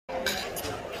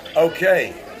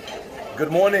Okay.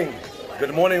 Good morning.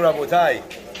 Good morning,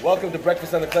 Rabotai. Welcome to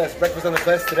Breakfast on the Class. Breakfast on the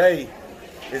Class today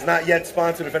is not yet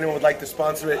sponsored. If anyone would like to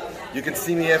sponsor it, you can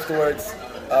see me afterwards,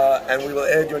 and we will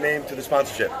add your name to the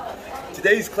sponsorship.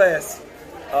 Today's class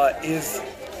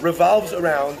revolves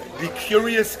around the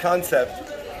curious concept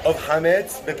of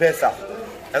Hametz bePesach.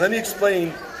 And let me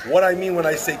explain what I mean when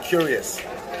I say curious.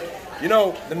 You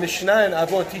know, the Mishnah in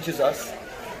Avot teaches us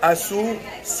Asu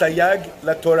Sayag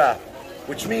la Torah,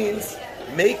 which means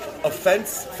make a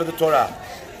fence for the Torah.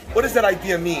 What does that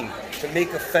idea mean, to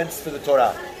make a fence for the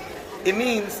Torah? It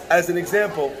means, as an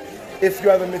example, if you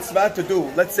have a mitzvah to do,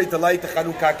 let's say to light the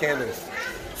Chanukah candles.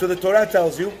 So the Torah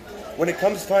tells you, when it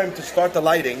comes time to start the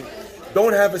lighting,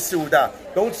 don't have a seudah.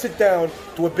 Don't sit down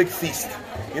to a big feast.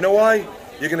 You know why?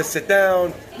 You're going to sit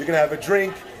down, you're going to have a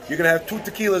drink, you're going to have 2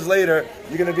 tequilas later,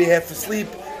 you're going to be half asleep,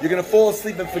 you're going to fall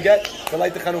asleep and forget to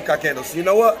light the Chanukah candles. So you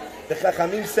know what? The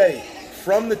Chachamim say,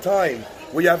 from the time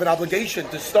where you have an obligation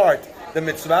to start the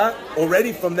mitzvah,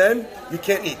 already from then, you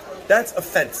can't eat. That's a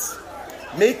fence.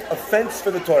 Make a fence for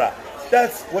the Torah.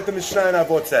 That's what the Mishnah in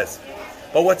Avot says.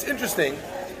 But what's interesting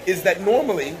is that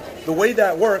normally, the way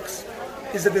that works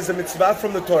is that there's a mitzvah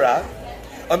from the Torah,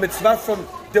 a mitzvah from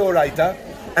Deoraita,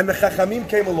 and the Chachamim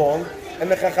came along,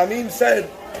 and the Chachamim said,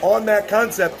 on that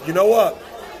concept, you know what?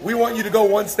 We want you to go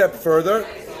one step further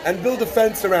and build a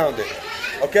fence around it.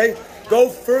 Okay? Go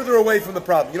further away from the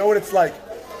problem. You know what it's like?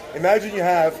 Imagine you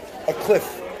have a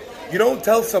cliff. You don't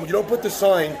tell someone, you don't put the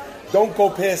sign, don't go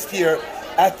past here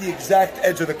at the exact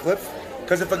edge of the cliff,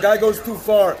 because if a guy goes too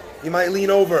far, he might lean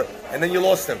over, and then you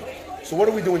lost him. So what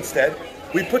do we do instead?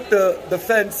 We put the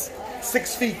fence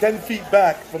 6 feet, 10 feet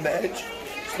back from the edge,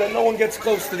 so that no one gets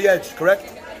close to the edge,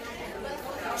 correct?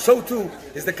 So too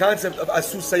is the concept of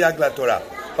Asu Sayag la Torah.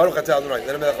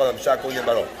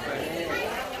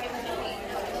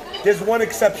 There's one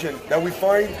exception that we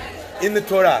find in the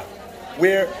Torah,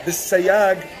 where the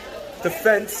Sayag, the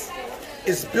fence,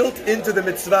 is built into the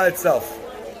mitzvah itself.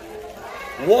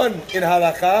 One in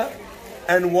halakha,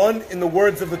 and one in the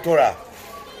words of the Torah.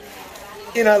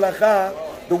 In halakha,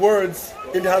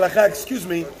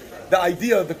 the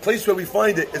idea, the place where we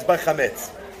find it is by chametz.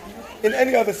 In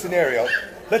any other scenario,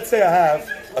 let's say I have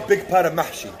a big pot of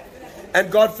mahshi,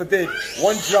 and God forbid,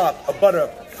 one drop of butter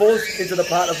falls into the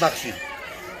pot of mahshi.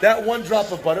 That one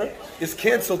drop of butter is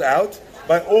canceled out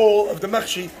by all of the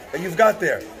mahshi that you've got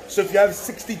there. So if you have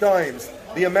 60 times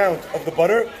the amount of the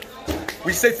butter,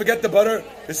 we say forget the butter,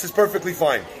 this is perfectly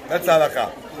fine. That's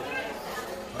halakha.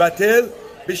 Batel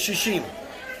b'shishim.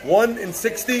 1 in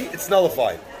 60, it's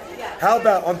nullified. How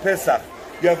about on Pesach?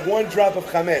 You have one drop of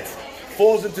chametz,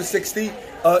 falls into 60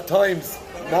 times,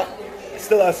 not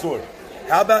still asur.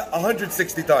 How about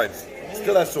 160 times?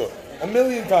 Still asur.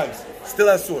 1,000,000 times, still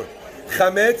asur.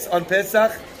 Chametz on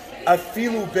Pesach,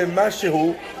 afilu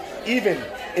b'mashehu, even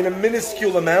in a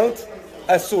minuscule amount,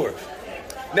 asur.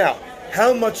 Now,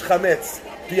 how much chametz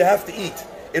do you have to eat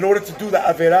in order to do the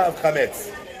avera of chametz?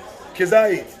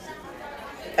 Kizayit.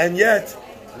 And yet,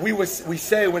 we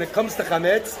say when it comes to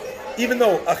chametz, even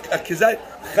though a kizayit,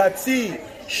 chatzi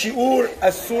shiur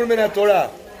asur min haTorah,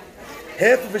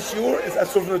 half of a shiur is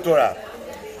asur from the Torah.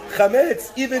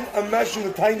 Chametz, even a mashu,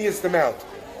 the tiniest amount,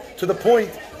 to the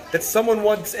point that someone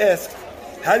once asked,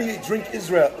 how do you drink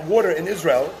water in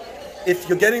Israel if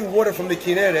you're getting water from the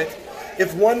Kinneret?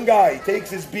 If one guy takes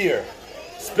his beer,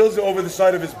 spills it over the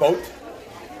side of his boat,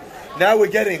 now we're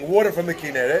getting water from the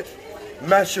Kinneret,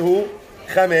 mashu,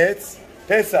 chametz,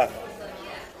 Pesach.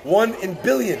 1 in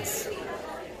billions.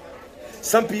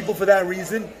 Some people, for that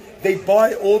reason, they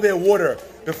buy all their water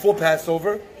before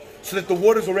Passover, so that the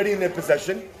water is already in their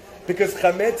possession, because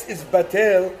chametz is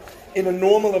batel in a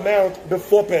normal amount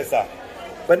before Pesach,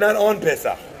 but not on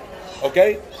Pesach.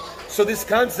 Okay? So this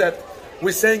concept,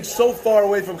 we're saying so far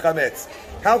away from chametz.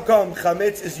 How come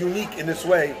chametz is unique in this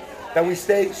way that we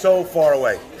stay so far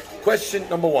away? Question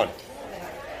number 1.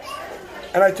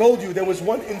 And I told you there was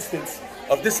one instance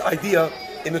of this idea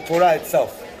in the Torah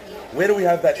itself. Where do we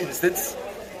have that instance?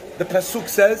 The pasuk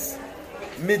says,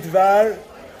 Midvar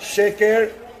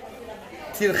sheker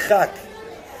tilchak.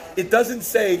 It doesn't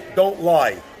say don't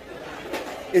lie.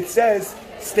 It says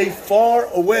stay far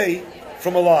away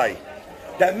from a lie.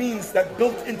 That means that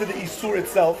built into the Isur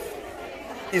itself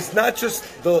is not just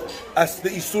the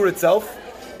Isur itself,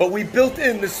 but we built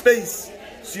in the space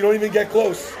so you don't even get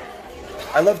close.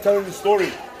 I love telling the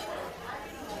story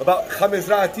about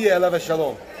Chamezra Atiyah Alav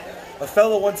Shalom. A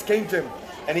fellow once came to him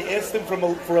and he asked him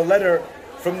for a letter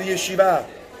from the yeshiva.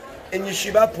 In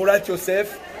yeshiva Porat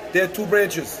Yosef, there are 2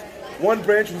 branches. One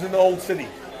branch was in the old city.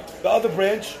 The other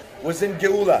branch was in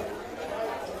Geula.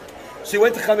 So he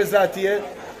went to Chamezra Atiyah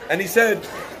And he said,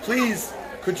 please,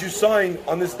 could you sign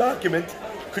on this document?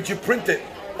 Could you print it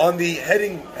on the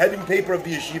heading paper of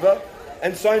the yeshiva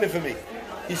and sign it for me?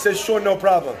 He says, sure, no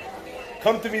problem.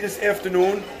 Come to me this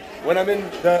afternoon when I'm in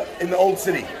the old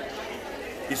city.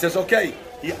 He says, okay,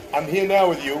 I'm here now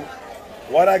with you.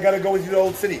 Why do I got to go with you to the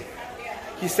old city?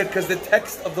 He said, because the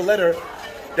text of the letter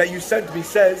that you sent me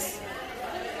says,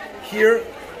 here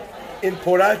in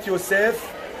Porat Yosef,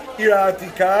 Ira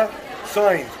Atika,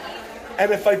 signed.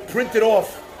 And if I print it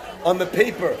off on the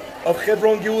paper of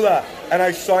Hebron Geula and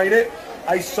I sign it,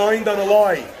 I signed on a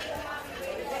lie.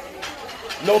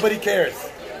 Nobody cares.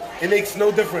 It makes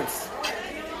no difference.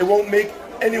 It won't make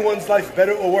anyone's life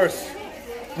better or worse.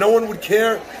 No one would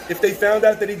care if they found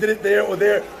out that he did it there or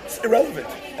there. It's irrelevant.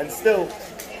 And still,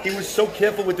 he was so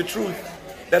careful with the truth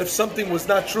that if something was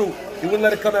not true, he wouldn't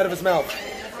let it come out of his mouth.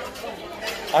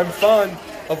 I'm fond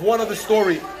of one other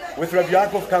story with Rav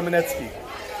Yaakov Kamenetsky.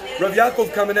 Rav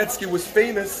Yaakov Kamenetsky was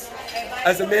famous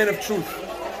as a man of truth.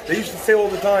 They used to say all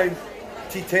the time,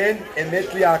 Titan emet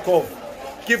Yaakov.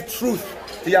 Give truth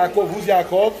to Yaakov. Who's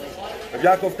Yaakov? Rav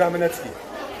Yaakov Kamenetsky.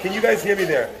 Can you guys hear me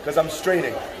there? Because I'm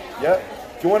straining. Yeah?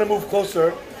 If you want to move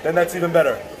closer, then that's even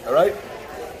better. All right?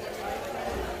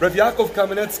 Rav Yaakov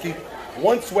Kamenetsky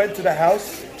once went to the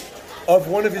house of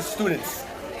one of his students.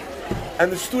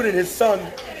 And the student, his son,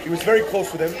 he was very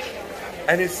close with him.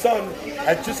 And his son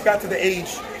had just got to the age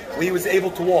where he was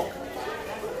able to walk.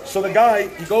 So the guy,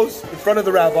 he goes in front of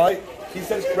the rabbi. He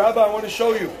says, Rabbi, I want to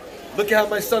show you. Look at how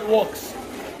my son walks.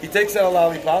 He takes out a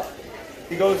lollipop.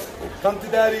 He goes, come to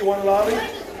daddy, you want a lolly?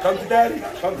 Come to daddy,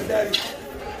 come to daddy.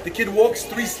 The kid walks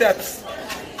 3 steps.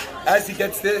 As he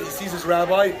gets there, he sees his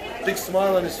rabbi, big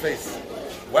smile on his face.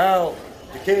 Wow,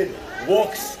 the kid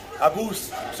walks,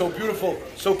 abus, so beautiful,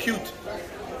 so cute.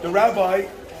 The rabbi,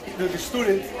 the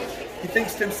student, he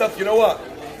thinks to himself, you know what?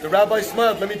 The rabbi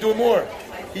smiled, let me do more.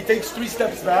 He takes 3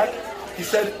 steps back. He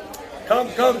said, come.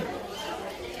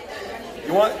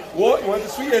 You want what? You want the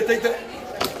sweet? Yeah, take that.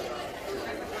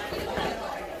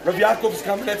 Rav Yaakov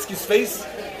Kamenetsky's face,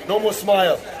 no more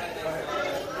smile.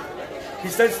 He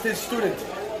says to his student,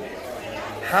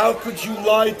 how could you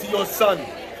lie to your son?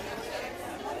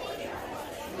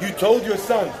 You told your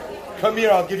son, come here,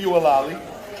 I'll give you a lolly.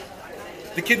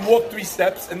 The kid walked 3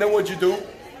 steps, and then what'd you do?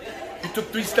 You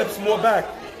took 3 steps more back.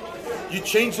 You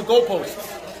changed the goalposts.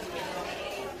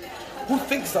 Who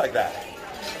thinks like that?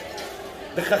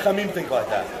 The Chachamim think like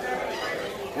that.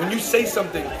 When you say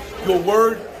something, your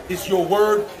word is your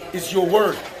word is your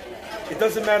word. It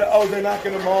doesn't matter, oh, they're not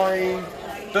going to mind.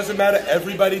 Doesn't matter,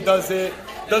 everybody does it.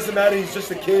 Doesn't matter, he's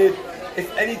just a kid.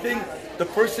 If anything, the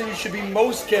person you should be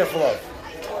most careful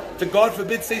of, to God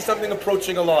forbid say something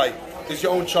approaching a lie, is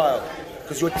your own child.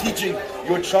 Because you're teaching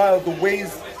your child the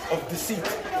ways of deceit.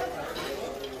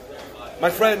 My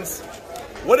friends,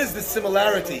 what is the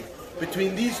similarity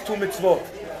between these 2 mitzvot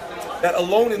that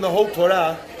alone in the whole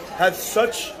Torah have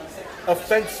such a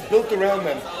fence built around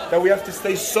them that we have to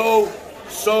stay so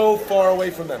far away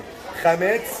from them?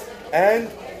 Chametz and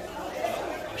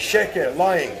sheker,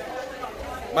 lying.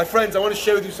 My friends, I want to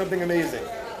share with you something amazing.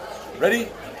 Ready?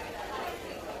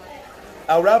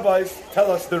 Our rabbis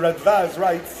tell us, the Radvaz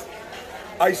writes,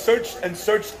 I searched and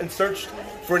searched and searched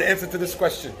for an answer to this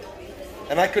question.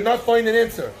 And I could not find an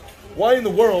answer. Why in the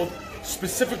world,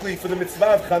 specifically for the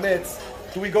mitzvah of chametz,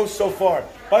 do we go so far?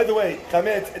 By the way,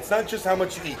 chametz, it's not just how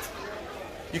much you eat.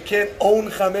 You can't own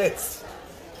chametz.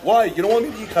 Why? You don't want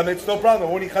me to eat chametz? No problem,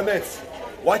 I won't eat chametz.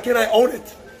 Why can't I own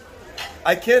it?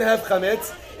 I can't have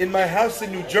chametz in my house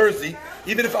in New Jersey,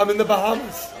 even if I'm in the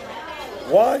Bahamas.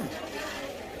 Why?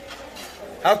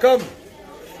 How come?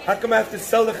 How come I have to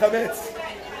sell the chametz?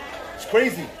 It's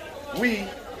crazy.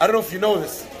 I don't know if you know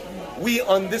this, we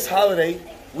on this holiday,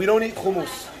 we don't eat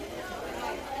hummus.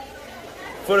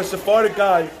 For a Sephardic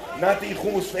guy not to eat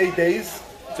hummus for 8 days,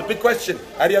 it's a big question.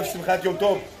 How do you have Simchat Yom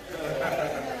Tov?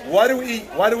 Why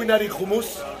do we not eat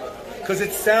hummus? Because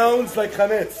it sounds like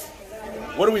chametz.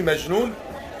 What are we, Majnun?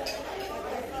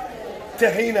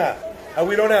 Tehina. How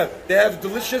we don't have. They have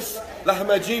delicious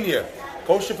lahmacun here.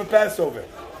 Kosher for Passover.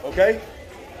 Okay?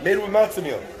 Made with matzah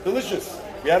meal. Delicious.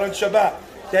 We had on Shabbat.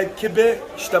 They had kibbeh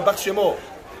shtabach shemo.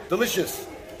 Delicious.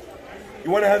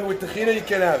 You want to have it with tahina, you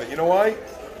can't have it. You know why?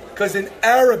 Because in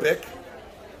Arabic,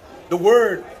 the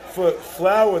word for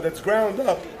flour that's ground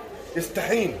up is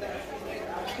tahin.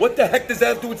 What the heck does that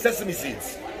have to do with sesame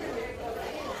seeds?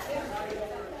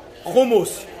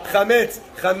 Hummus, chametz.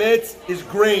 Chametz is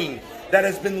grain that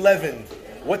has been leavened.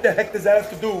 What the heck does that have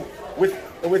to do with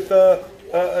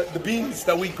the beans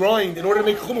that we grind in order to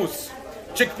make hummus?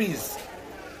 Chickpeas.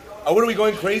 What are we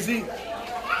going crazy?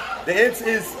 The answer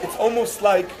is, it's almost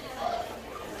like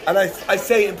And I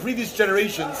say in previous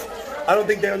generations, I don't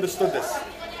think they understood this.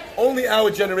 Only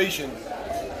our generation,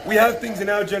 we have things in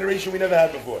our generation we never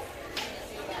had before.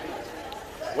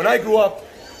 When I grew up,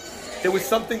 there was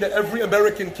something that every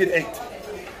American kid ate.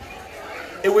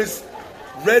 It was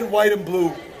red, white, and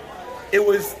blue. It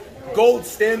was gold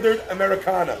standard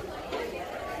Americana.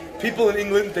 People in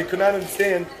England, they could not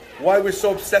understand why we're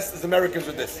so obsessed as Americans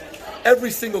with this. Every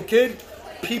single kid,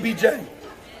 PBJ,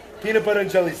 peanut butter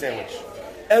and jelly sandwich.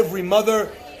 Every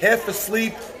mother, half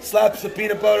asleep, slaps of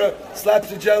peanut butter,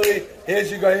 slaps of jelly,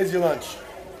 here's your lunch.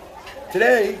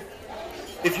 Today,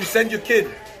 if you send your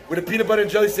kid with a peanut butter and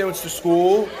jelly sandwich to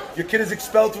school, your kid is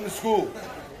expelled from the school.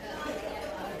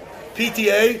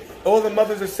 PTA, all the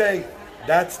mothers are saying,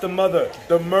 that's the mother,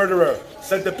 the murderer,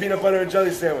 sent the peanut butter and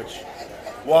jelly sandwich.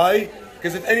 Why?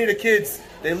 Because if any of the kids,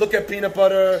 they look at peanut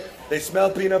butter, they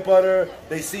smell peanut butter,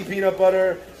 they see peanut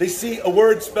butter, they see a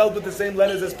word spelled with the same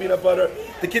letters as peanut butter,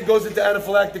 the kid goes into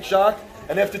anaphylactic shock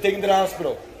and they have to take him to the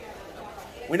hospital.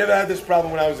 We never had this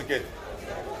problem when I was a kid.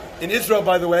 In Israel,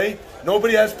 by the way,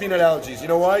 nobody has peanut allergies. You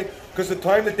know why? Because the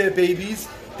time that they're babies,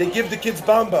 they give the kids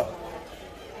bamba.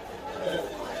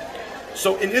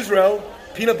 So in Israel,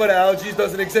 peanut butter allergies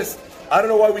doesn't exist. I don't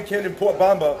know why we can't import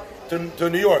bamba to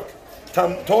New York.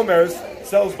 Tomer's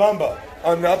sells bamba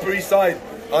on the Upper East Side,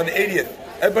 on the 80th.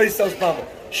 Everybody sells bamba.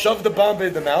 Shove the bamba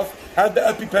in the mouth, have the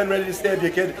EpiPen ready to stab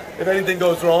your kid if anything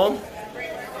goes wrong.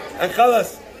 And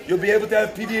khalas, you'll be able to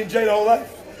have PB&J the whole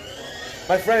life.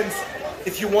 My friends,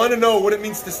 if you want to know what it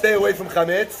means to stay away from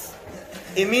chametz,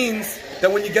 it means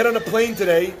that when you get on a plane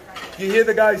today, you hear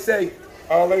the guy say,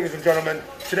 oh, ladies and gentlemen,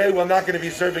 today we're not going to be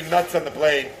serving nuts on the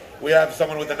plane. We have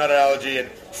someone with a nut allergy in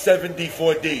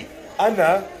 74D.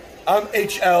 Anna, I'm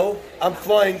HL, I'm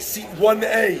flying seat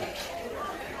 1A.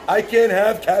 I can't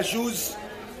have cashews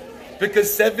because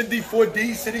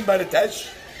 74D sitting by the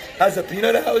tesh has a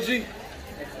peanut allergy?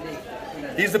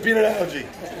 He's a peanut allergy.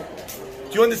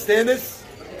 Do you understand this?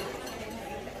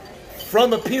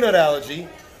 From a peanut allergy,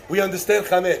 we understand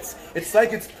chametz. It's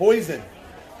like it's poison.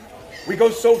 We go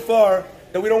so far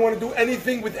that we don't want to do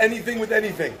anything with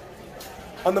anything.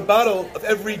 On the bottle of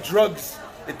every drugs,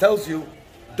 it tells you,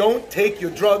 don't take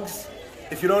your drugs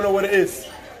if you don't know what it is.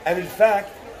 And in fact,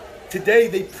 today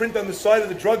they print on the side of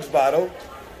the drugs bottle,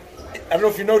 I don't know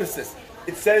if you noticed this,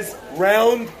 it says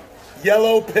round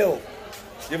yellow pill.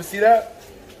 You ever see that?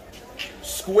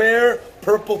 Square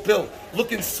purple pill.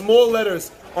 Look in small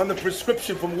letters on the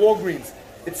prescription from Walgreens.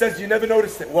 It says you never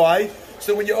noticed it. Why?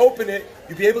 So when you open it,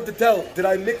 you'll be able to tell, did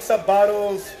I mix up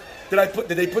bottles? Did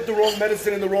they put the wrong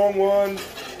medicine in the wrong one?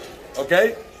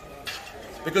 Okay?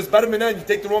 Because barminan, you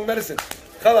take the wrong medicine.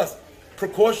 Khalas.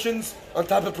 Precautions on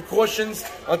top of precautions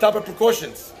on top of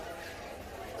precautions.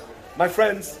 My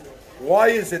friends, why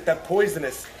is it that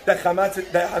poisonous, that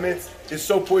chametz is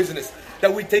so poisonous,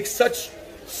 that we take such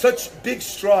big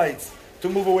strides to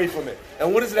move away from it?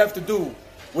 And what does it have to do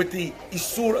with the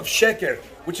isur of sheker,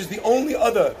 which is the only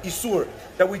other isur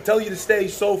that we tell you to stay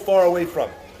so far away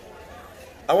from?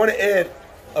 I want to add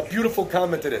a beautiful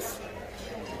comment to this.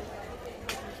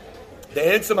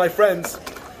 The answer, my friends,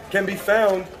 can be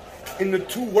found in the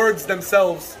two words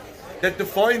themselves that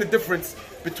define the difference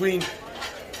between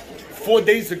 4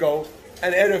 days ago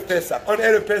and Erev Pesach. On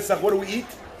Erev Pesach, what do we eat?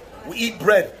 We eat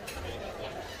bread.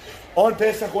 On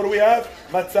Pesach, what do we have?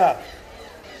 Matzah.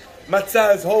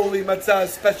 Matzah is holy, matzah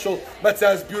is special,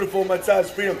 matzah is beautiful, matzah is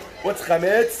freedom. What's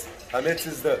chametz? Chametz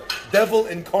is the devil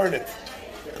incarnate.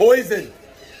 Poison.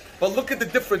 But look at the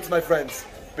difference, my friends,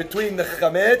 between the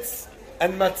chametz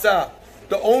and matzah.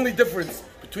 The only difference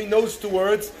between those two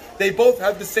words, they both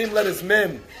have the same letters,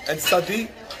 mem and sadi.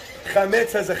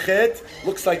 Chametz has a chet,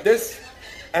 looks like this,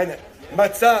 and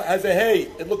matzah has a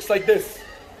hey, it looks like this.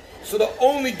 So the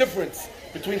only difference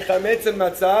between chametz and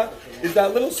matzah is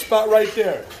that little spot right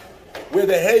there, where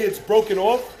the hey it's broken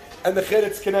off and the chet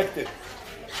it's connected.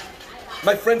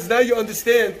 My friends, now you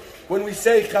understand when we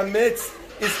say chametz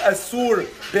is asur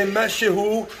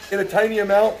b'mashehu in a tiny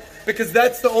amount, because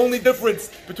that's the only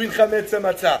difference between chametz and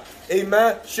matzah. A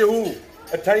mashehu,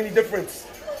 a tiny difference.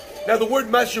 Now the word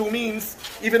mashehu means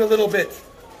even a little bit,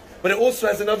 but it also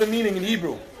has another meaning in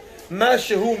Hebrew.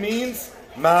 Mashehu means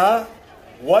ma,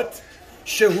 what?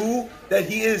 Shehu, that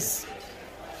he is.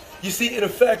 You see, in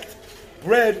effect,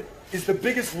 bread is the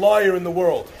biggest liar in the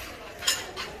world.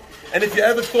 And if you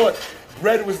ever thought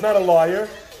bread was not a liar,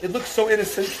 it looks so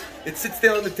innocent, it sits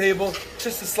there on the table,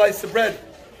 just a slice of bread.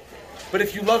 But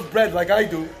if you love bread like I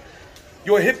do,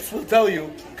 your hips will tell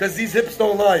you, because these hips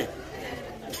don't lie.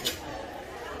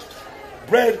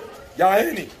 Bread,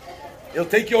 ya'ani, it'll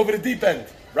take you over the deep end,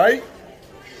 right?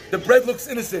 The bread looks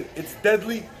innocent, it's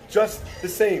deadly just the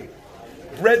same.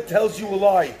 bread tells you a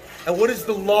lie. And what is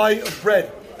the lie of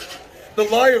bread? The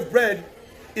lie of bread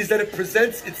is that it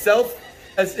presents itself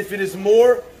as if it is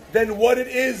more than what it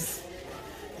is.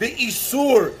 The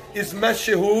isur is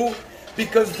mashehu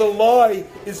because the lie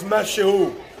is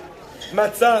mashehu.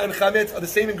 Matzah and chametz are the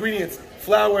same ingredients,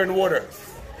 flour and water.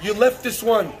 You left this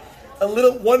one a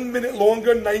little 1 minute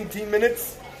longer, 19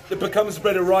 minutes, it becomes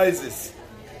bread, it rises.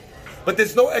 But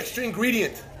there's no extra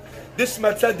ingredient. This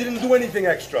matzah didn't do anything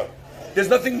extra. There's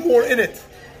nothing more in it.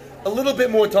 A little bit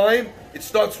more time, it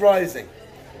starts rising.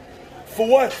 For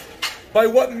what? By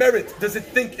what merit does it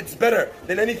think it's better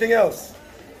than anything else?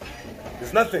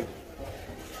 There's nothing.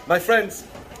 My friends,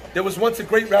 there was once a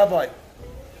great rabbi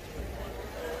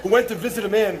who went to visit a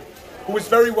man who was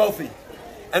very wealthy.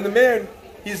 And the man,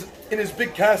 he's in his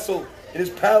big castle, in his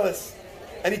palace,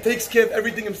 and he takes care of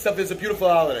everything himself. There's a beautiful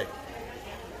holiday.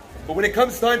 But when it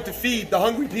comes time to feed the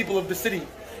hungry people of the city,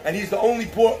 and he's the only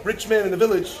poor, rich man in the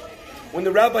village, when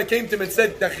the rabbi came to him and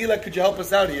said, Dachila, could you help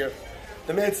us out here?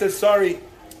 The man says, sorry,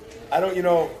 I don't,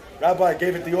 Rabbi, I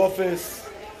gave it the office.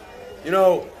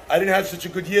 I didn't have such a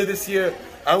good year this year.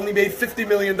 I only made $50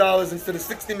 million instead of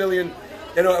 $60 million.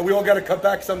 We all got to cut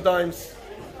back sometimes.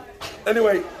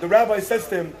 Anyway, the rabbi says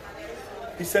to him,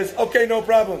 he says, okay, no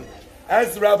problem.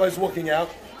 As the rabbi's walking out,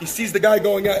 he sees the guy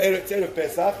going out at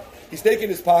Pesach. He's taking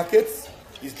his pockets.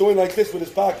 He's doing like this with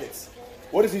his pockets.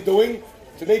 What is he doing?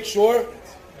 To make sure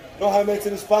no hametz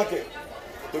in his pocket.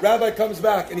 The rabbi comes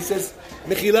back and he says,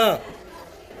 Mechila.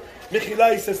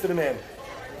 Mechila, he says to the man.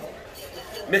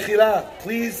 Mechila,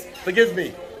 please forgive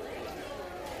me.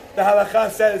 The halakha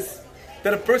says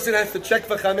that a person has to check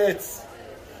for chametz.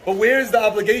 But where is the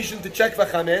obligation to check for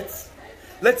chametz?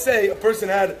 Let's say a person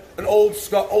had an old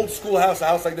school house, a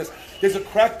house like this. There's a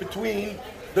crack between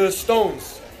the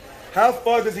stones. How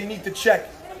far does he need to check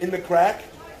in the crack?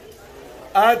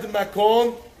 Ad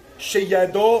makom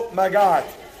sheyado magat,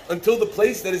 until the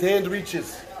place that his hand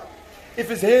reaches. If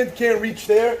his hand can't reach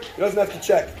there, he doesn't have to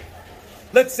check.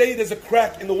 Let's say there's a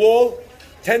crack in the wall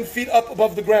 10 feet up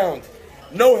above the ground.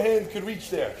 No hand could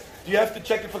reach there. Do you have to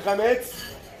check it for chametz?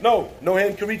 No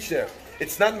hand can reach there.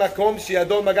 It's not makom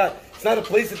sheyado magat. It's not a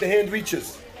place that the hand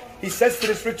reaches. He says to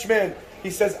this rich man, he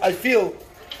says, I feel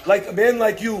like a man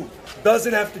like you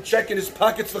doesn't have to check in his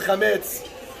pockets for chametz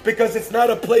because it's not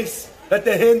a place that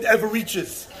the hand ever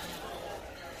reaches.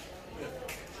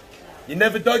 You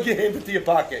never dug your hand into your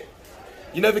pocket.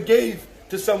 You never gave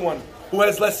to someone who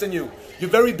has less than you. You're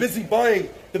very busy buying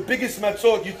the biggest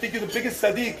matzot. You think you're the biggest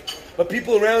tzaddik, but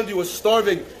people around you are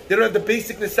starving. They don't have the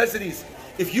basic necessities.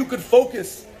 If you could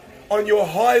focus on your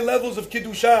high levels of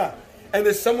kiddusha, and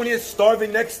there's someone here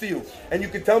starving next to you, and you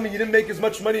can tell me you didn't make as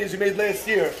much money as you made last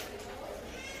year,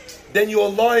 then you are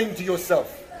lying to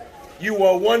yourself. You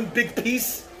are one big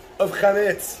piece of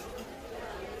chametz.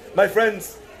 My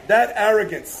friends, that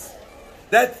arrogance,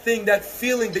 that thing, that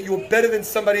feeling that you are better than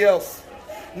somebody else,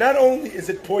 not only is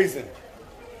it poison,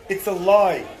 it's a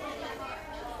lie.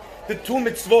 The two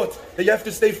mitzvot that you have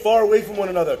to stay far away from one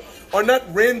another are not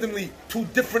randomly two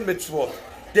different mitzvot.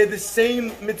 They're the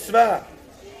same mitzvah.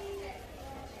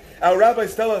 Our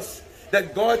rabbis tell us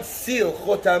that God's seal,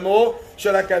 Chotamo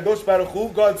Shel HaKadosh Baruch Hu,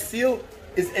 God's seal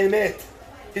is emet.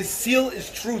 His seal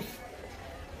is truth.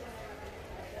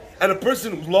 And a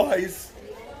person who lies,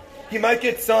 he might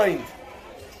get signed,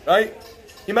 right?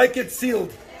 He might get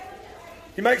sealed.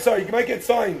 He might get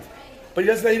signed, but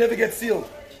he never gets sealed.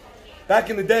 Back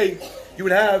in the day, you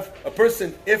would have a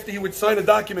person, after he would sign a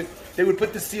document, they would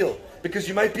put the seal, because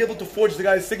you might be able to forge the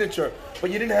guy's signature,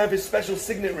 but you didn't have his special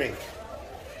signet ring.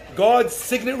 God's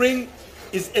signet ring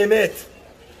is emet.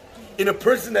 In a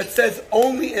person that says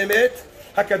only emet,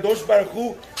 HaKadosh Baruch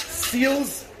Hu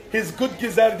seals his good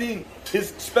gizardin, his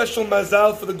special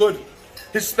mazal for the good,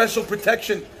 his special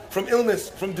protection from illness,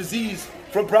 from disease,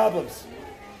 from problems.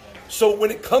 So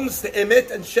when it comes to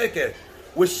emet and sheker,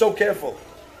 we're so careful.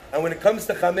 And when it comes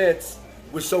to chametz,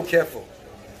 we're so careful.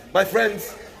 My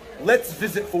friends, let's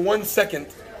visit for 1 second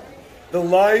the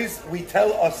lies we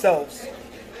tell ourselves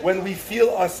when we feel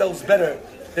ourselves better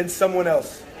than someone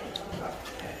else.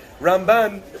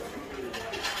 Ramban,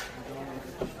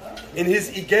 in his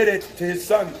Igeret to his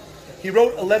son, he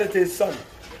wrote a letter to his son.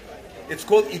 It's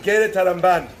called Igeret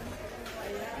HaRamban.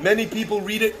 Many people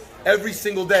read it every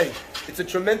single day. It's a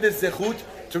tremendous zechut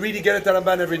to read Igeret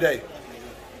HaRamban every day.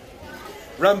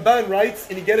 Ramban writes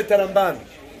in Igeret HaRamban,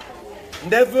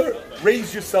 never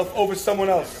raise yourself over someone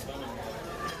else.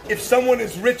 If someone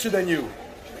is richer than you,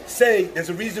 say there's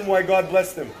a reason why God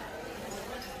blessed him.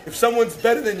 If someone's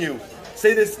better than you,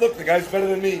 say this, look, the guy's better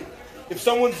than me. If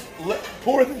someone's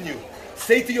poorer than you,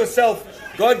 say to yourself,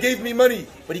 God gave me money,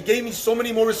 but he gave me so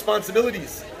many more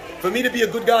responsibilities. For me to be a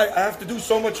good guy, I have to do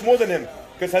so much more than him,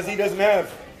 because he doesn't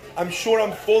have. I'm sure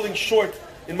I'm falling short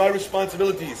in my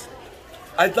responsibilities.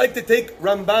 I'd like to take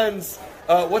Ramban's,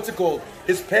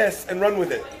 his pass and run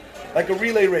with it, like a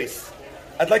relay race.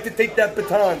 I'd like to take that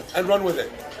baton and run with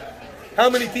it. How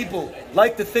many people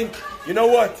like to think, you know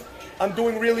what, I'm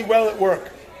doing really well at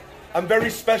work. I'm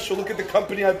very special. Look at the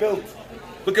company I built.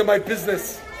 Look at my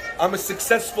business. I'm a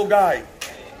successful guy.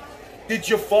 Did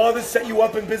your father set you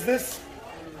up in business?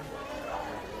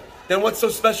 Then what's so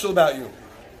special about you?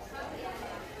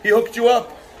 He hooked you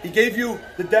up. He gave you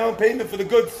the down payment for the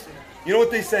goods. You know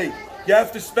what they say? You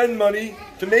have to spend money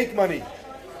to make money.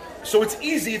 So it's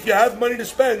easy if you have money to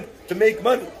spend to make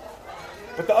money.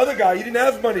 But the other guy, he didn't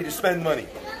have money to spend money.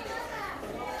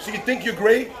 So you think you're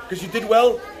great because you did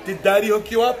well? Did daddy hook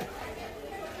you up?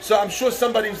 So I'm sure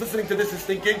somebody who's listening to this is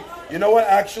thinking, you know what,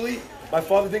 actually, my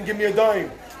father didn't give me a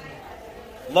dime.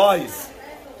 Lies.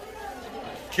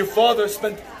 Your father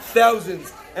spent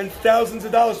thousands and thousands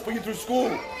of dollars to put you through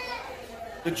school.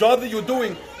 The job that you're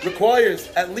doing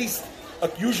requires at least,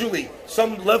 usually,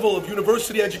 some level of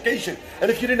university education.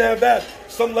 And if you didn't have that,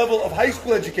 some level of high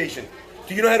school education.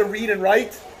 Do you know how to read and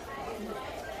write?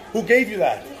 Who gave you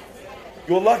that?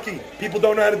 You're lucky. People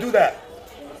don't know how to do that.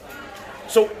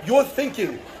 So you're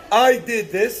thinking, I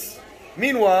did this.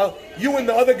 Meanwhile, you and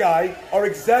the other guy are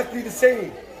exactly the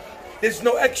same. There's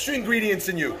no extra ingredients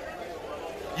in you.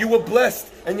 You were blessed.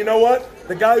 And you know what?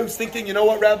 The guy who's thinking, you know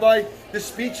what, Rabbi? This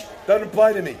speech doesn't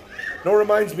apply to me. No, it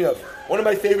reminds me of one of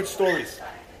my favorite stories.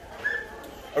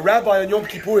 A rabbi on Yom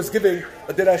Kippur is giving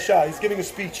a derashah. He's giving a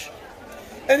speech.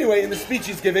 Anyway, in the speech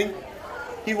he's giving,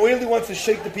 he really wants to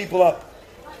shake the people up.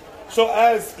 So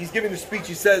as he's giving the speech,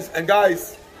 he says, and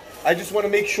guys, I just want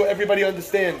to make sure everybody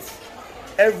understands.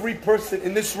 Every person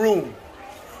in this room,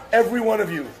 every one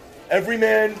of you, every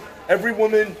man, every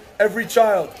woman, every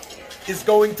child is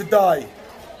going to die.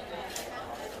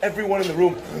 Everyone in the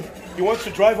room. He wants to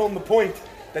drive home the point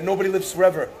that nobody lives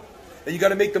forever. That you got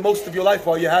to make the most of your life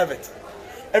while you have it.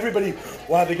 Everybody,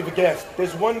 wow, they give a gasp.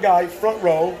 There's one guy, front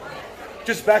row,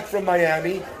 just back from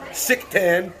Miami, sick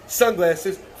tan,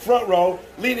 sunglasses, front row,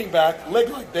 leaning back, leg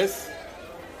like this,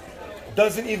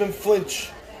 doesn't even flinch.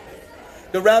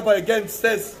 The rabbi again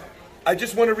says, I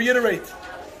just want to reiterate,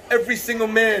 every single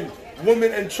man,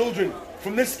 woman, and children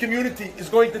from this community is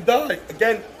going to die.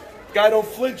 Again, guy don't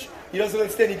flinch. He doesn't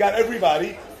understand. He got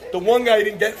everybody. The one guy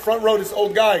didn't get front row, this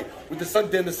old guy with the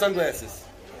suntan, the sunglasses.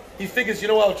 He figures, you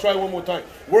know what, I'll try one more time.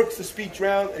 Works the speech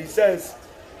round, and he says,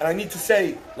 and I need to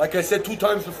say, like I said 2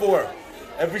 times before,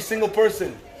 every single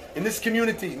person in this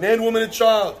community, man, woman, and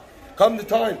child, come the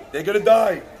time, they're going to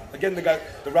die. Again,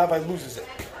 the rabbi loses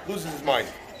his mind.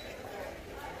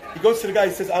 He goes to the guy,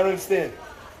 he says, I don't understand.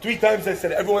 3 times I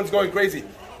said, everyone's going crazy.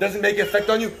 Doesn't make an effect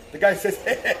on you? The guy says,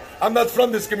 I'm not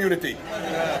from this community.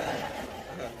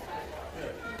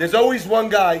 There's always one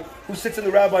guy who sits in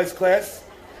the rabbi's class,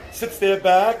 sits there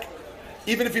back,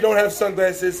 even if you don't have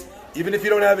sunglasses, even if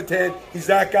you don't have a tan, he's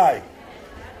that guy.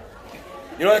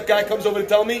 You know that guy comes over to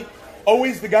tell me?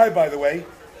 Always the guy, by the way,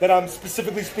 that I'm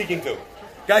specifically speaking to.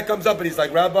 Guy comes up and he's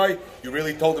like, Rabbi, you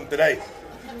really told him today.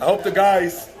 I hope the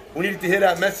guys who needed to hear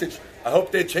that message, I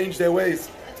hope they change their ways.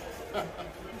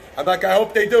 I'm like, I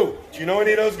hope they do. Do you know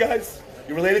any of those guys?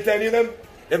 You related to any of them?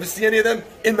 You ever see any of them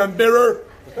in the mirror?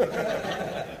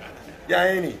 Yeah,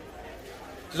 ain't he?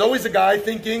 There's always a guy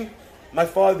thinking, my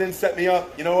father didn't set me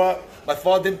up. You know what? My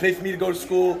father didn't pay for me to go to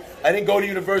school. I didn't go to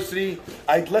university.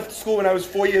 I left school when I was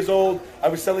 4 years old. I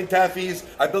was selling taffies.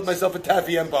 I built myself a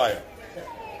taffy empire.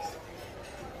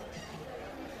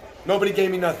 Nobody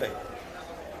gave me nothing.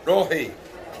 Rohi.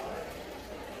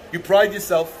 You pride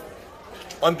yourself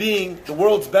on being the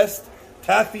world's best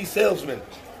taffy salesman.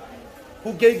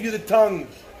 Who gave you the tongue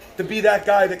to be that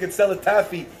guy that can sell a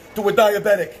taffy to a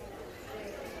diabetic?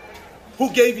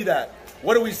 Who gave you that?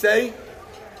 What do we say?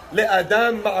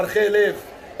 Le'adam ma'archei lev.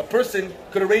 A person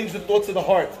could arrange the thoughts of the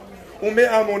heart.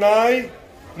 Ume'amonai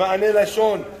ma'aneh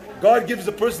lashon. God gives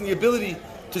a person the ability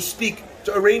to speak,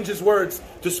 to arrange his words,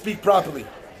 to speak properly.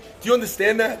 Do you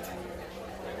understand that?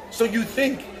 So you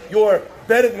think you're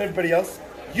better than everybody else.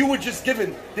 You were just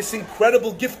given this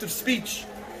incredible gift of speech.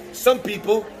 Some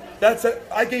people,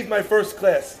 I gave my first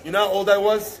class. You know how old I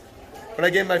was? When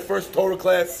I gave my first Torah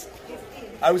class?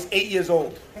 I was 8 years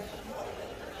old.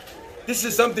 This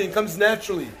is something that comes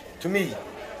naturally to me.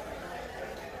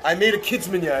 I made a kids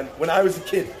minyan when I was a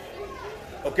kid.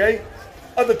 Okay?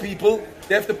 Other people,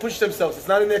 they have to push themselves. It's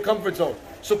not in their comfort zone.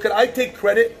 So could I take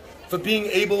credit for being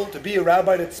able to be a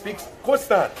rabbi that speaks? Of course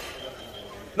not.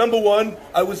 Number one,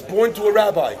 I was born to a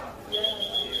rabbi.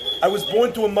 I was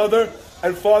born to a mother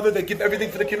and father that give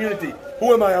everything for the community.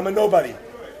 Who am I? I'm a nobody.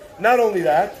 Not only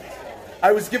that,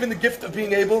 I was given the gift of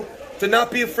being able to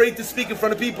not be afraid to speak in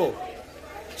front of people.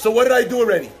 So what did I do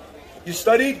already? You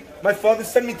studied? My father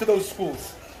sent me to those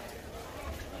schools.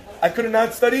 I could have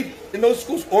not studied in those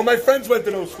schools. All my friends went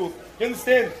to those schools. You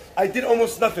understand? I did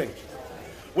almost nothing.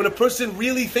 When a person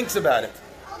really thinks about it,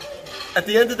 at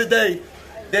the end of the day,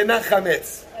 they're not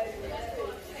chametz.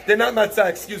 They're not matzah,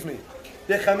 excuse me.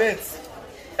 They're chametz.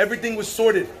 Everything was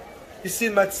sorted. You see,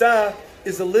 matzah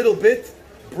is a little bit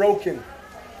broken.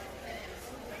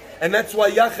 And that's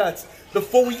why yachatz,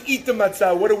 before we eat the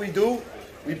matzah, what do?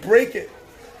 We break it.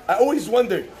 I always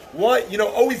wondered why,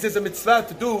 always there's a mitzvah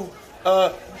to do,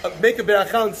 make a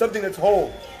beracha on something that's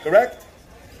whole, correct?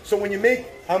 So when you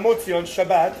make hamotzi on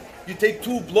Shabbat, you take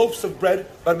 2 loaves of bread,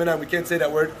 bar minan, we can't say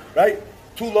that word, right?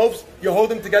 2 loaves, you hold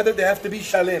them together, they have to be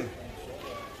shalim.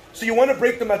 So you want to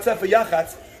break the matzah for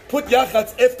yachatz, put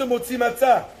yachatz after motzi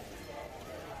matzah.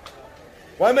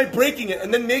 Why am I breaking it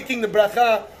and then making the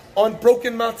bracha on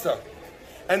broken matzah?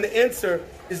 And the answer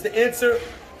is the answer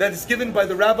that is given by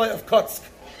the rabbi of Kotsk.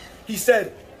 He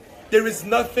said, there is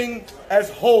nothing as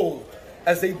whole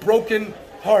as a broken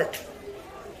heart.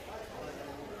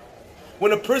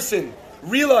 When a person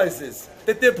realizes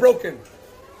that they're broken,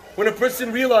 when a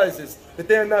person realizes that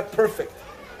they are not perfect,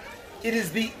 it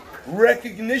is the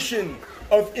recognition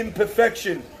of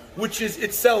imperfection which is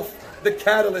itself the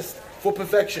catalyst for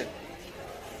perfection.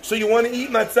 So you want to eat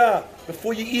matzah,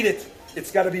 before you eat it,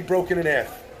 it's got to be broken in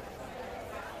half.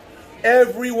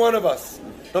 Every one of us,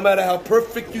 no matter how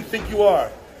perfect you think you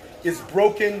are, is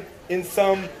broken in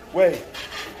some way.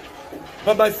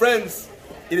 But my friends,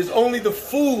 it is only the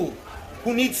fool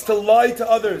who needs to lie to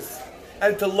others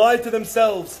and to lie to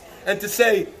themselves and to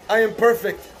say, I am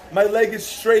perfect, my leg is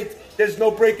straight, there's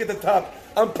no break at the top,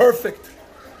 I'm perfect.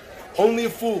 Only a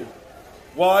fool.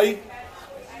 Why?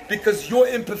 Because your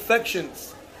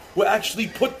imperfections were actually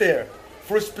put there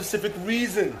for a specific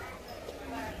reason.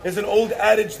 There's an old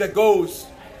adage that goes,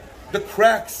 the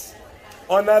cracks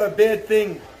are not a bad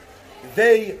thing.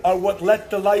 They are what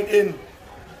let the light in.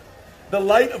 The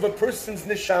light of a person's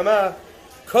neshama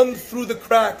comes through the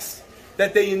cracks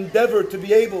that they endeavor to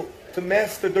be able to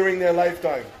master during their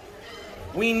lifetime.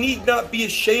 We need not be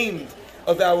ashamed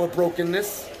of our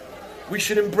brokenness. We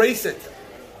should embrace it.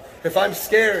 If I'm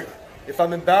scared, if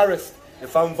I'm embarrassed,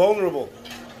 if I'm vulnerable.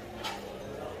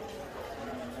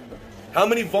 How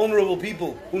many vulnerable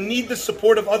people who need the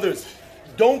support of others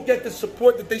don't get the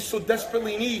support that they so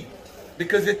desperately need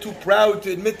because they're too proud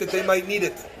to admit that they might need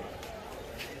it?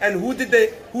 And who did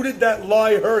that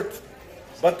lie hurt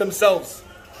but themselves?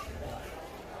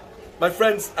 My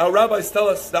friends, our rabbis tell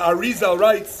us, the Arizal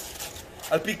writes,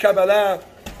 Al Pi Kabbalah,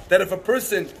 that if a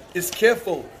person is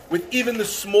careful with even the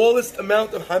smallest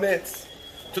amount of hametz,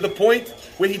 to the point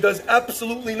where he does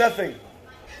absolutely nothing,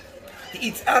 he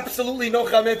eats absolutely no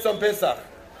chametz on Pesach,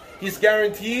 he's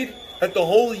guaranteed that the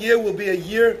whole year will be a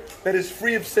year that is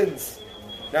free of sins.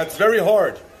 Now it's very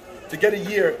hard to get a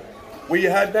year where you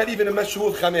had not even a meshu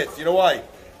of chametz. You know why?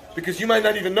 Because you might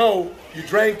not even know you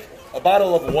drank a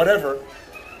bottle of whatever,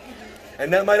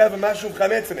 and that might have a mashu of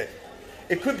chametz in it.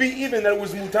 It could be even that it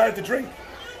was mutar to drink,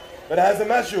 but it has a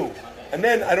mashu, and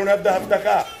then I don't have the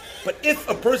haftacha. But if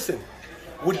a person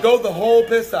would go the whole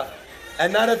Pesach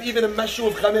and not have even a mashu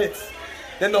of chametz,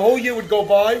 then the whole year would go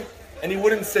by and he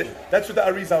wouldn't sin. That's what the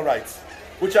Arizal writes.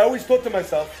 Which I always thought to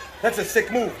myself, that's a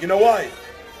sick move. You know why?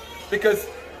 Because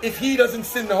if he doesn't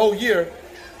sin the whole year,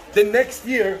 the next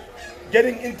year,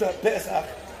 getting into Pesach,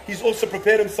 he's also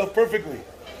prepared himself perfectly.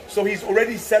 So he's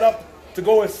already set up to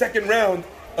go a second round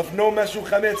of no mashu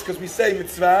chametz, because we say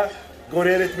mitzvah,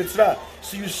 goreret mitzvah.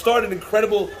 So you start an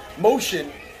incredible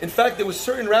motion. In fact, there were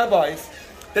certain rabbis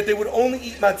that they would only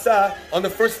eat matzah on the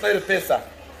first night of Pesach,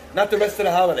 not the rest of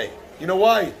the holiday. You know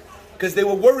why? Because they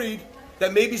were worried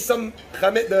that maybe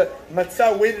the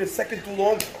matzah waited a second too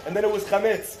long and then it was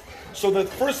chametz. So the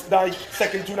first night,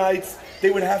 second 2 nights, they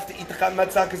would have to eat the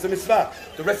matzah because of mitzvah.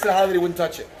 The rest of the holiday wouldn't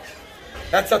touch it.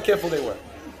 That's how careful they were.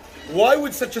 Why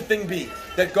would such a thing be,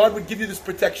 that God would give you this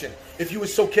protection if you were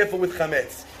so careful with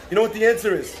chametz? You know what the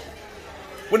answer is?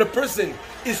 When a person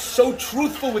is so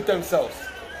truthful with themselves,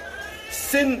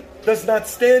 sin does not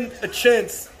stand a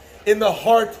chance in the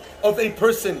heart of a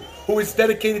person who is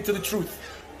dedicated to the truth.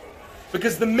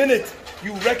 Because the minute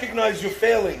you recognize your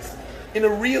failings in a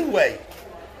real way,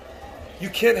 you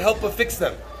can't help but fix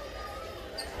them.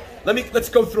 Let's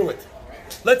go through it.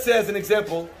 Let's say, as an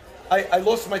example, I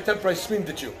lost my temper, I screamed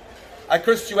at you. I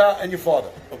cursed you out and your father.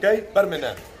 Okay?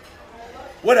 Barmena.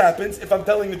 What happens if I'm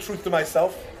telling the truth to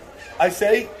myself? I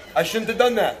say, I shouldn't have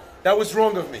done that. That was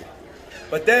wrong of me.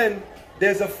 But then,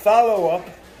 there's a follow-up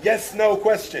yes-no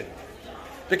question.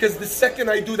 Because the second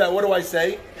I do that, what do I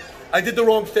say? I did the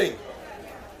wrong thing.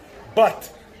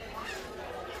 But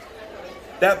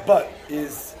that but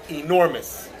is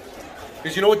enormous.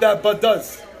 Because you know what that but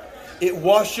does? It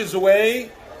washes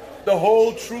away the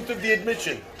whole truth of the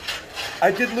admission.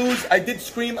 I did lose, I did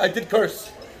scream, I did curse.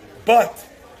 But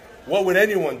what would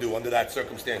anyone do under that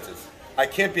circumstances? I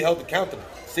can't be held accountable.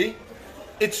 See?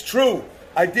 It's true.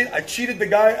 I cheated the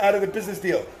guy out of the business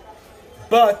deal.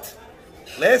 But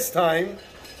last time,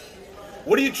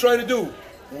 what are you trying to do?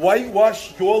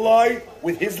 Whitewash your lie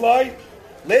with his lie?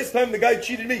 Last time the guy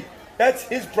cheated me. That's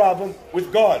his problem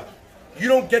with God. You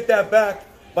don't get that back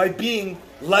by being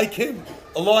like him.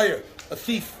 A liar, a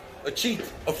thief, a cheat,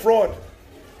 a fraud.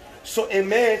 So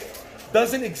emet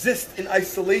doesn't exist in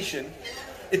isolation.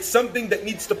 It's something that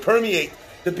needs to permeate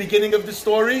the beginning of the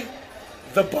story,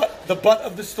 the butt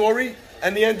of the story,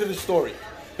 and the end of the story.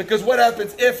 Because what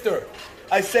happens after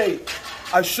I say,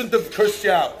 I shouldn't have cursed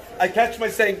you out? I catch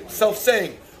myself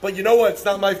saying, but you know what? It's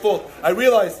not my fault. I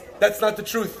realize that's not the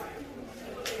truth.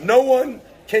 No one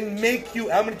can make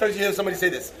you... How many times you hear somebody say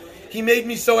this? He made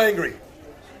me so angry.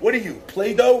 What are you,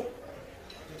 Play-Doh?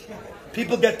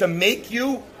 People get to make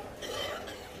you?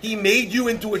 He made you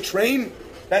into a train?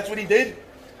 That's what he did?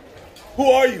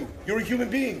 Who are you? You're a human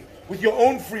being with your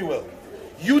own free will.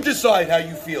 You decide how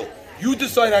you feel. You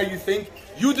decide how you think.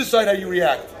 You decide how you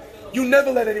react. You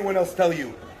never let anyone else tell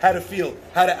you how to feel,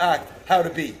 how to act, how to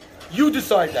be. You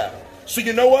decide that. So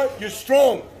you know what? You're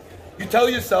strong. You tell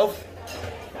yourself,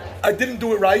 I didn't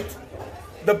do it right.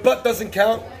 The but doesn't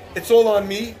count. It's all on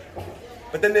me.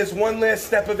 But then there's one last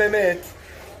step of emet.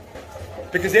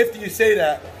 Because after you say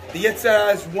that, the Yetzer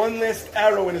Hara has one last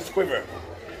arrow in his quiver.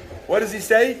 What does he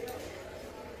say?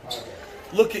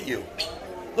 Look at you.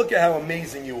 Look at how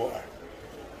amazing you are.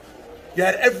 You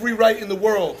had every right in the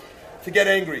world to get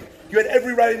angry. You had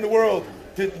every right in the world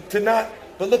to not.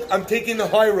 But look, I'm taking the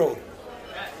high road.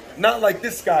 Not like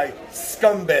this guy,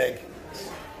 scumbag.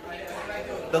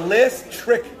 The last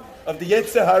trick of the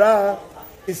Yetzer Hara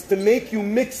is to make you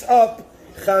mix up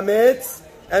chametz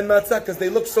and matzah because they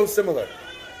look so similar.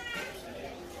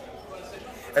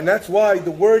 And that's why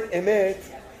the word emet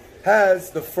has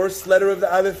the first letter of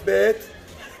the Aleph Bet,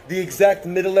 the exact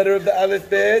middle letter of the Aleph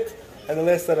Bet, and the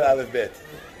last letter of the Aleph Bet.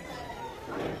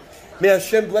 May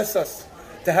Hashem bless us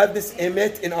to have this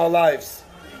emet in our lives.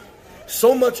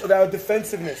 So much of our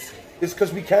defensiveness is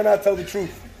because we cannot tell the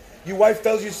truth. Your wife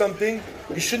tells you something,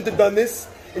 you shouldn't have done this.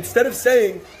 Instead of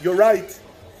saying, you're right,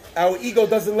 our ego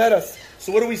doesn't let us.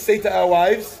 So what do we say to our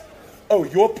wives? Oh,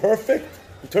 you're perfect?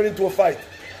 We turn into a fight.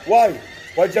 Why?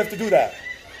 Why'd you have to do that?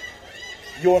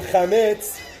 Your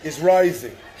chametz is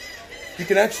rising. You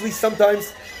can actually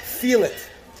sometimes feel it.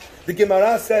 The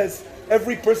Gemara says,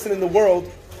 every person in the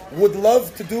world would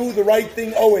love to do the right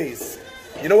thing always.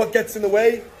 You know what gets in the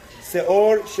way?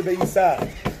 Seor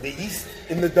shebeisah, the yeast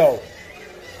in the dough.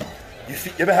 You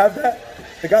ever have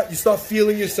that? You start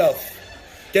feeling yourself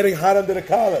getting hot under the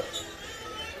collar.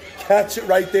 Catch it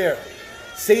right there.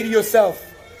 Say to yourself,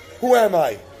 who am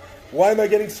I? Why am I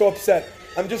getting so upset?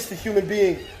 I'm just a human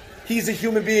being. He's a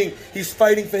human being. He's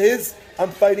fighting for his. I'm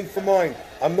fighting for mine.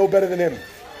 I'm no better than him.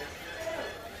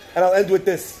 And I'll end with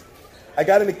this. I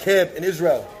got in a cab in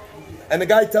Israel, and the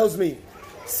guy tells me,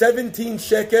 17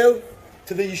 shekel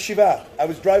to the yeshiva. I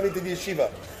was driving to the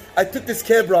yeshiva. I took this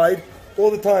cab ride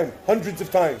all the time, hundreds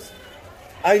of times.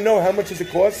 I know how much does it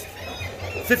cost?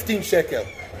 15 shekel.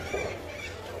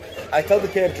 I tell the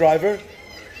cab driver,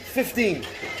 15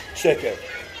 shekel.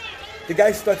 The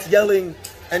guy starts yelling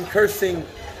and cursing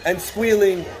and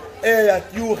squealing. Hey,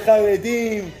 you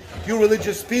Charedim, you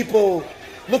religious people.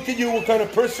 Look at you, what kind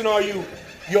of person are you?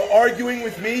 You're arguing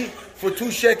with me for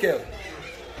 2 shekel.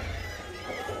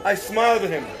 I smiled at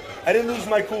him. I didn't lose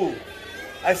my cool.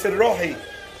 I said, Rohi,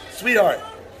 sweetheart,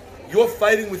 you're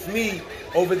fighting with me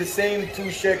over the same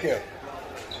 2 shekel.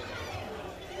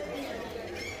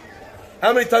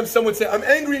 How many times someone say, I'm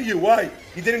angry at you. Why?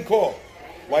 You didn't call.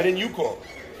 Why didn't you call?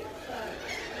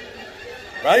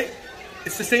 Right?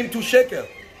 It's the same 2 shekel.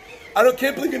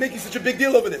 Can't believe you're making such a big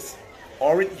deal over this.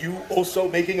 Aren't you also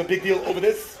making a big deal over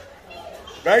this?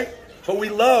 Right? But we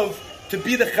love to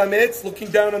be the chametz looking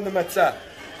down on the matzah.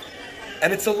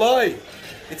 And it's a lie.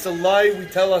 It's a lie we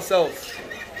tell ourselves.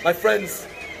 My friends,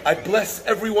 I bless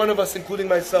every one of us, including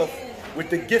myself,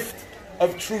 with the gift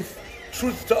of truth.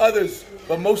 Truth to others,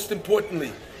 but most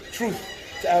importantly, truth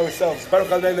to ourselves.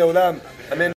 Baruch Adonai Le'olam. Amen.